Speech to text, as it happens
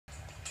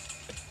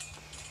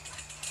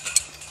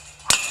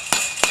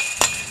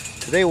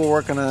Today we're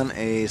working on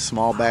a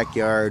small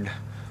backyard,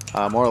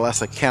 more or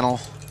less a kennel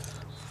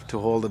to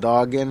hold the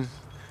dog in.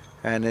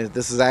 And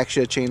this is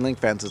actually a chain link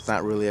fence. It's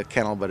not really a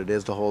kennel, but it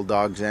is to hold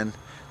dogs in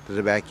to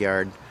the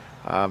backyard.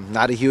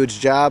 Not a huge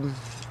job.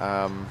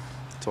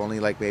 It's only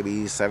like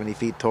maybe 70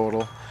 feet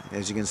total.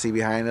 As you can see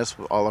behind us,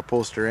 all our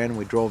posts are in.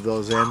 We drove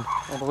those in.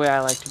 Well, the way I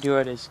like to do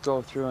it is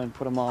go through and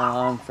put them all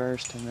on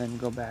first and then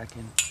go back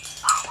and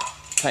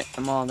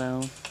tighten them all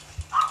down.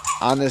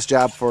 On this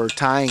job for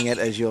tying it,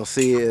 as you'll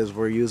see, is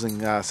we're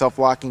using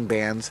self-locking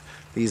bands.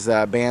 These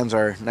bands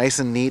are nice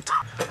and neat.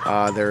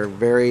 They're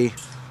very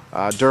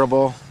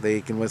durable.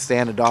 They can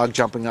withstand a dog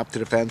jumping up to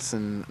the fence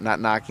and not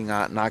knocking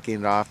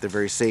it off. They're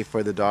very safe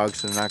for the dogs,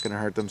 so they're not going to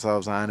hurt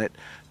themselves on it.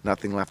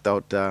 Nothing left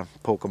out to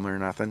poke them or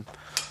nothing.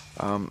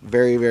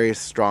 Very, very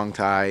strong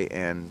tie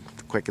and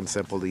quick and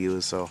simple to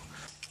use. So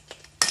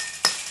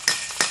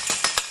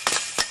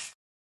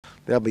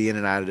they'll be in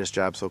and out of this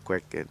job so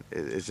quick.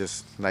 It's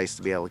just nice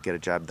to be able to get a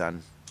job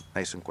done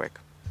nice and quick.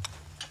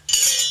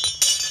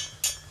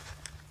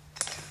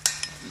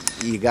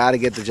 You got to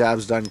get the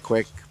jobs done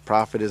quick.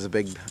 Profit is a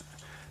big,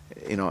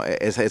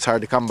 it's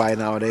hard to come by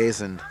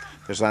nowadays, and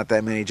there's not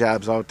that many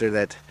jobs out there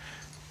that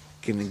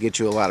can get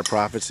you a lot of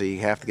profit, so you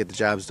have to get the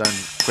jobs done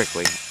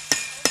quickly.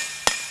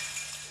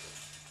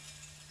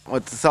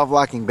 With the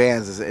self-locking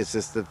bands, it's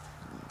just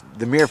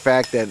the mere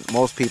fact that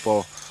most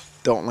people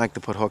don't like to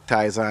put hook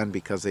ties on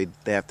because they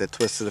have to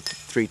twist it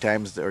 3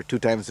 times or 2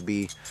 times to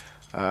be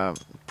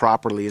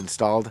properly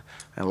installed,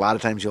 and a lot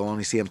of times you'll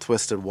only see them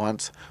twisted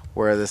once.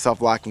 Where the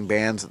self-locking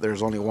bands,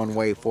 there's only one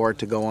way for it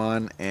to go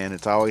on, and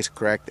it's always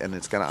correct, and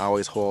it's going to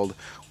always hold.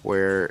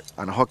 Where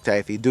on a hook tie,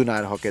 if you do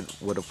not hook it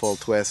with a full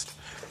twist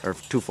or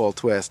 2 full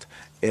twist,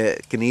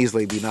 it can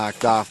easily be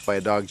knocked off by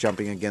a dog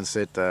jumping against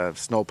it,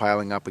 snow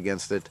piling up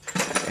against it,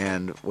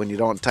 and when you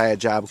don't tie a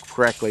job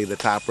correctly, the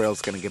top rail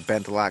is going to get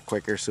bent a lot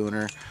quicker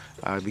sooner,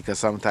 because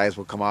some ties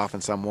will come off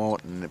and some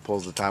won't, and it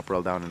pulls the top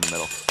rail down in the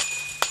middle.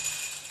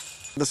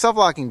 The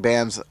self-locking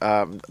bands,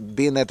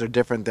 being that they're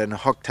different than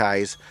hook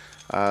ties,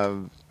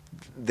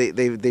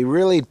 they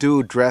really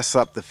do dress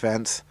up the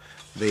fence.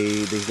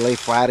 They lay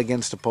flat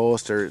against the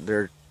post, or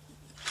they're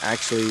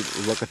actually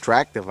look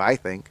attractive, I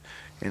think,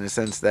 in the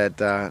sense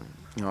that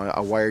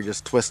a wire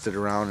just twisted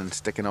around and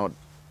sticking out,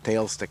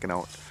 tail sticking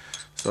out.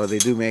 So they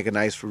do make a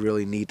nice,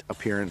 really neat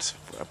appearance,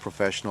 a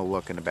professional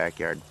look in the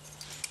backyard.